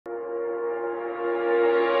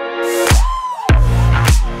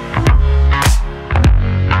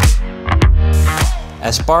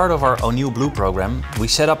As part of our O'Neill Blue program, we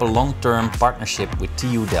set up a long-term partnership with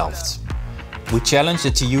TU Delft. We challenged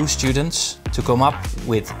the TU students to come up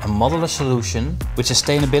with a modular solution with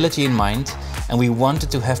sustainability in mind, and we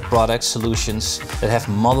wanted to have product solutions that have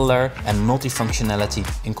modular and multifunctionality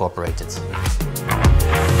incorporated.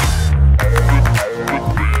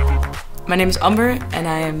 My name is Amber and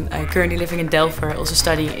I am currently living in Delft, where I also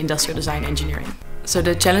study industrial design engineering. So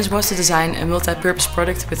the challenge was to design a multi-purpose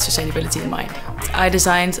product with sustainability in mind. I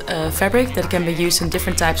designed a fabric that can be used in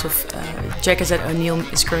different types of jackets that O'Neill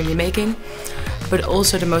is currently making, but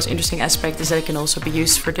also the most interesting aspect is that it can also be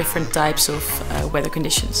used for different types of weather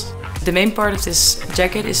conditions. The main part of this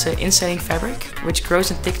jacket is an insulating fabric, which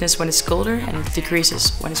grows in thickness when it's colder and it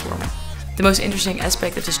decreases when it's warmer. The most interesting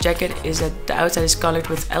aspect of this jacket is that the outside is colored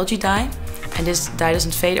with algae dye, and this dye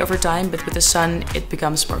doesn't fade over time, but with the sun it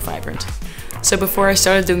becomes more vibrant. So before I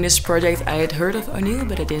started doing this project, I had heard of O'Neill,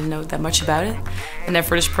 but I didn't know that much about it. And then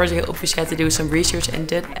for this project I obviously had to do some research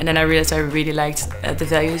into it, and then I realized I really liked the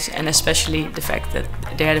values, and especially the fact that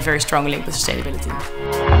they had a very strong link with sustainability.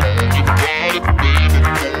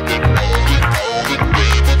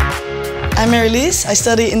 I'm Mary-Lise. I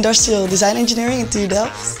study industrial design engineering at TU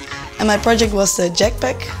Delft. And my project was the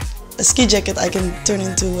Jackpack, a ski jacket I can turn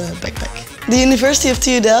into a backpack. The University of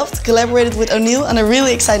TU Delft collaborated with O'Neill on a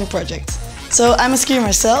really exciting project. So I'm a skier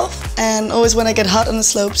myself, and always when I get hot on the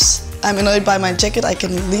slopes, I'm annoyed by my jacket I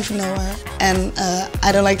can leave nowhere, and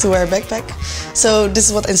I don't like to wear a backpack. So this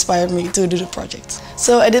is what inspired me to do the project.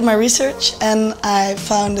 So I did my research and I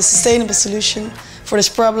found a sustainable solution for this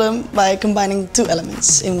problem by combining two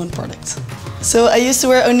elements in one product. So I used to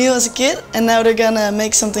wear O'Neill as a kid, and now they're gonna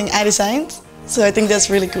make something I designed. So I think that's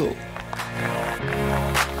really cool.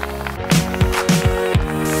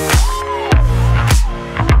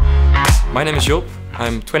 My name is Job,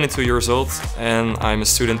 I'm 22 years old and I'm a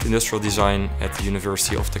student industrial design at the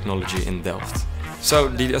University of Technology in Delft. So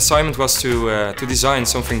the assignment was to design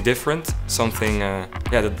something different, something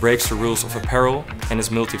that breaks the rules of apparel and is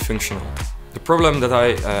multifunctional. The problem that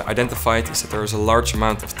I identified is that there is a large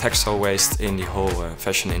amount of textile waste in the whole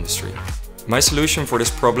fashion industry. My solution for this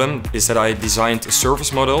problem is that I designed a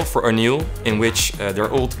service model for O'Neill in which their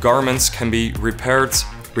old garments can be repaired,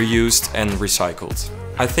 reused and recycled.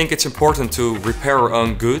 I think it's important to repair our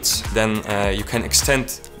own goods, then you can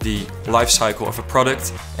extend the life cycle of a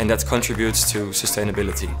product, and that contributes to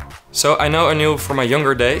sustainability. So I know O'Neill from my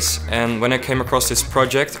younger days, and when I came across this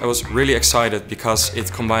project I was really excited because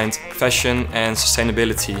it combined fashion and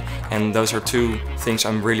sustainability, and those are two things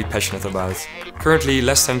I'm really passionate about. Currently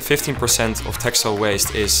less than 15% of textile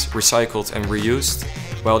waste is recycled and reused,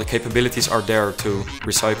 while the capabilities are there to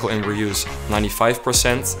recycle and reuse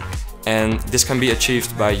 95%. And this can be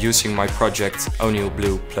achieved by using my project O'Neill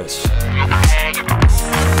Blue Plus.